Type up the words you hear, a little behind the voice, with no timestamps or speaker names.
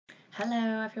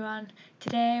Hello everyone.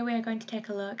 Today we are going to take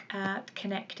a look at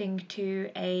connecting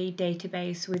to a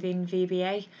database within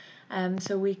VBA.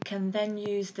 So we can then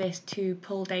use this to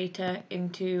pull data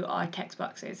into our text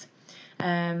boxes.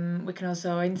 We can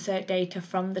also insert data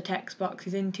from the text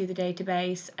boxes into the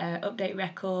database, update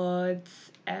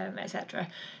records, etc.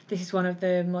 This is one of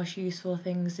the most useful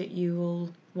things that you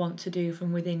will want to do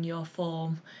from within your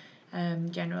form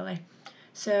generally.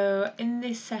 So in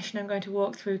this session I'm going to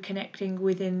walk through connecting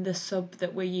within the sub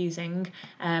that we're using,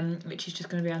 which is just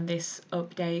going to be on this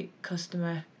update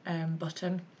customer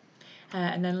button.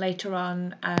 And then later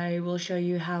on I will show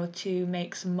you how to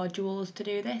make some modules to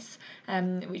do this,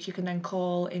 which you can then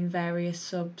call in various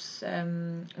subs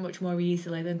much more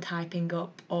easily than typing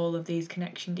up all of these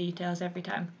connection details every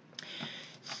time.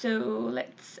 So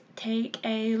let's take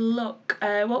a look.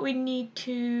 What we need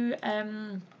to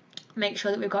make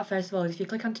sure that we've got, first of all, is if you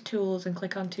click onto tools and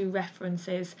click onto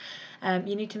references,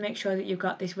 you need to make sure that you've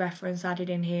got this reference added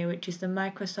in here, which is the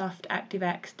Microsoft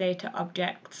ActiveX Data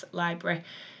Objects Library.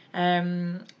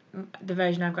 The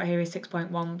version I've got here is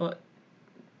 6.1, but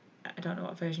I don't know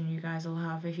what version you guys will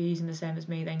have. If you're using the same as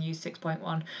me, then use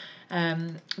 6.1.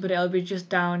 But it'll be just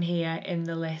down here in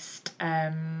the list,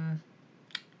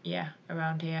 yeah,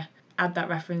 around here. Add that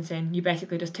reference in. You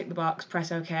basically just tick the box,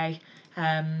 press OK,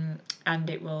 and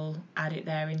it will add it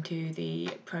there into the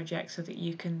project so that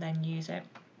you can then use it.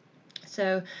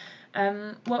 So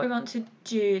what we want to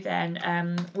do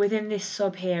then, within this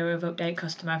sub here of update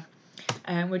customer,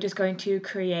 we're just going to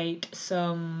create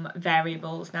some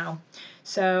variables now.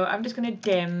 So I'm just going to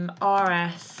dim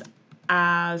rs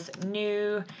as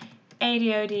new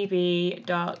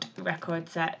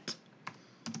ADODB.recordset,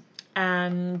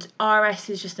 and rs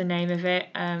is just the name of it.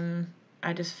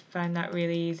 I just find that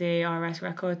really easy, rs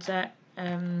record set,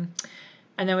 and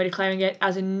then we're declaring it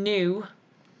as a new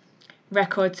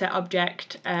record set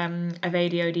object of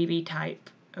ADODB type.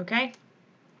 Okay,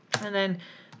 and then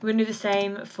we're going to do the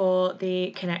same for the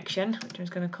connection, which I'm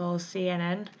just going to call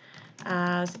CNN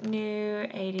as new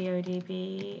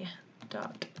ADODB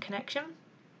dot connection.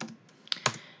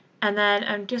 And then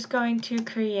I'm just going to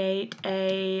create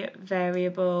a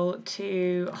variable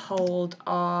to hold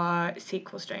our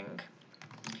SQL string.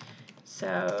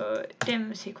 So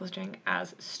dim SQL string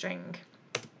as string.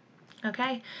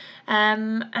 Okay,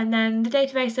 and then the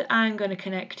database that I'm going to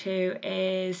connect to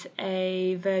is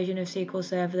a version of SQL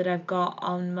Server that I've got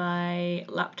on my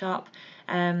laptop.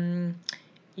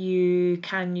 You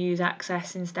can use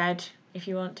Access instead if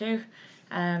you want to,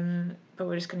 but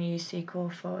we're just going to use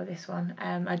SQL for this one.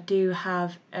 I do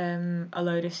have a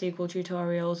load of SQL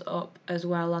tutorials up as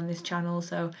well on this channel,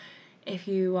 so if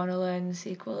you want to learn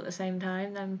SQL at the same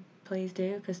time, then please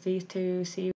do, because these two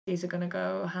series are going to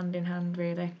go hand in hand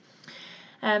really.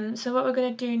 So what we're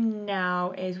going to do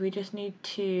now is we just need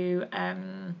to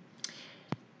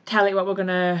tell it what we're going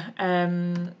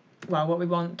to, what we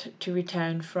want to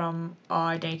return from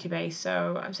our database.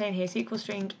 So I'm saying here SQL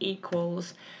string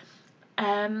equals,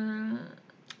 I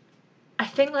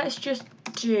think let's just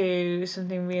do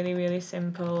something really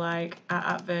simple like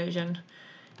at version.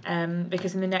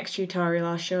 Because in the next tutorial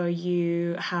I'll show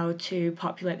you how to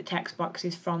populate the text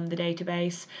boxes from the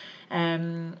database.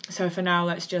 So for now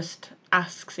let's just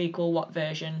ask SQL what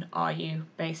version are you,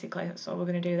 basically. That's all we're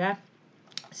going to do there.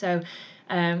 So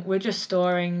we're just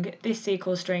storing this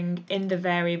SQL string in the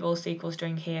variable SQL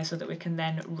string here so that we can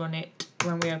then run it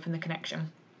when we open the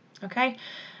connection. Okay,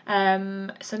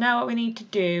 so now what we need to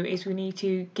do is we need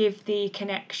to give the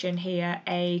connection here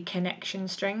a connection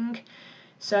string.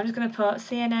 So I'm just going to put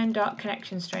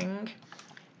cnn.connection string,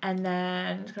 and then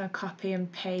I'm just going to copy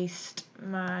and paste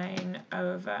mine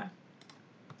over.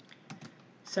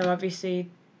 So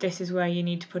obviously this is where you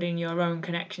need to put in your own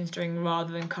connection string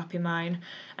rather than copy mine.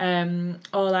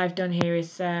 All I've done here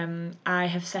is I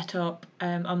have set up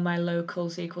on my local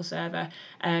SQL server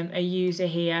a user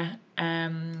here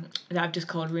that I've just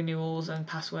called renewals and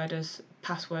password as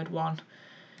password1.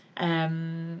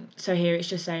 So here it's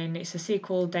just saying it's a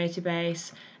SQL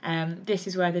database, this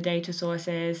is where the data source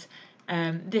is,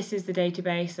 this is the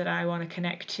database that I want to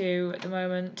connect to at the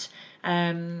moment,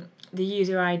 the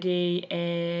user ID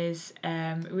is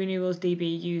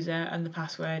renewalsdb user and the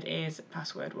password is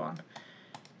password1.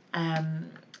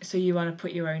 So you want to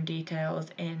put your own details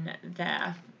in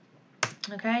there.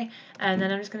 Okay, and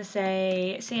then I'm just going to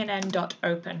say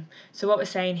cnn.open. So what we're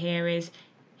saying here is,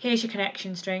 here's your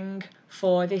connection string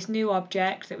for this new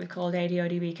object that we called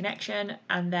ADODB connection,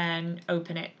 and then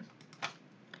open it.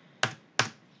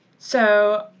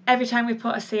 So every time we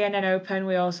put a CNN open,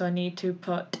 we also need to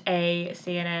put a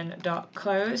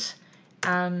CNN.close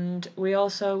and we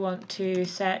also want to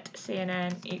set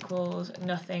CNN equals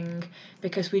nothing,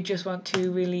 because we just want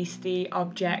to release the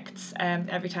objects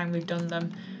every time we've done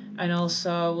them, and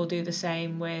also we'll do the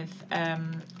same with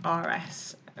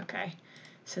RS. Okay,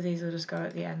 so these will just go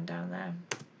at the end down there.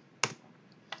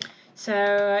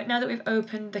 So now that we've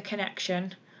opened the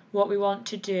connection, what we want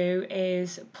to do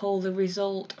is pull the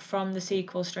result from the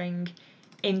SQL string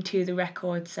into the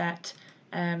record set,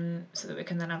 so that we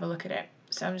can then have a look at it.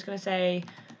 So I'm just going to say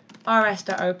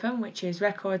rs.open, which is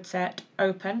record set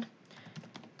open,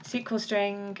 SQL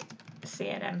string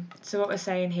CNN. So what we're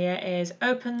saying here is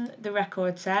open the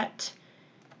record set,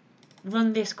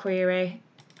 run this query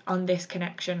on this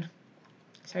connection.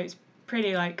 So it's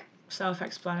pretty like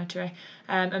self-explanatory,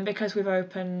 and because we've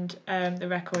opened the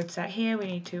record set here, we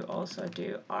need to also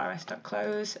do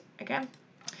rs.close again,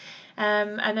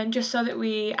 and then just so that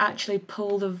we actually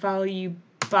pull the value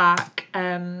back,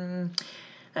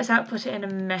 let's output it in a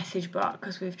message box,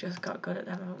 because we've just got good at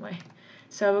them, haven't we?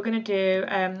 So we're going to do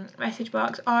message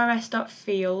box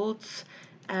rs.fields,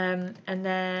 and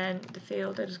then the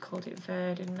field, I just called it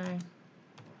var, didn't I?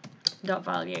 Dot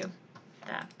value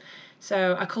there.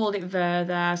 So I called it var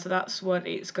there, so that's what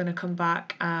it's going to come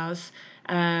back as,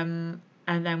 and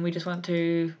then we just want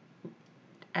to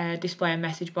display a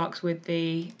message box with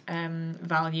the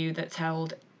value that's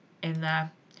held in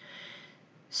there.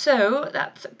 So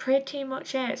that's pretty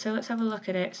much it. So let's have a look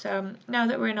at it. So now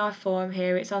that we're in our form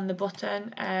here, it's on the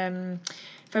button.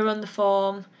 If I run the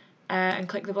form and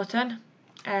click the button,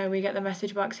 we get the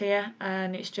message box here,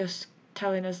 and it's just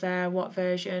telling us there what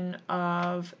version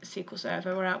of SQL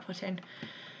Server we're outputting.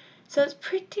 So that's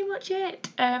pretty much it.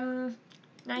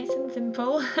 Nice and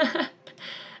simple.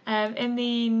 In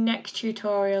the next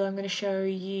tutorial, I'm going to show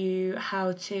you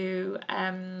how to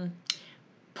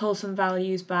pull some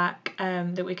values back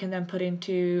that we can then put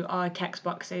into our text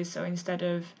boxes. So instead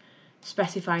of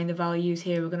specifying the values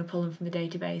here, we're going to pull them from the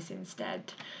database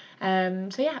instead.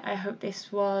 So yeah, I hope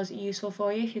this was useful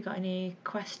for you. If you've got any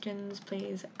questions,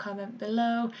 please comment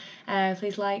below.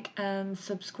 Please like and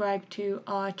subscribe to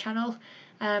our channel,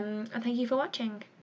 and thank you for watching.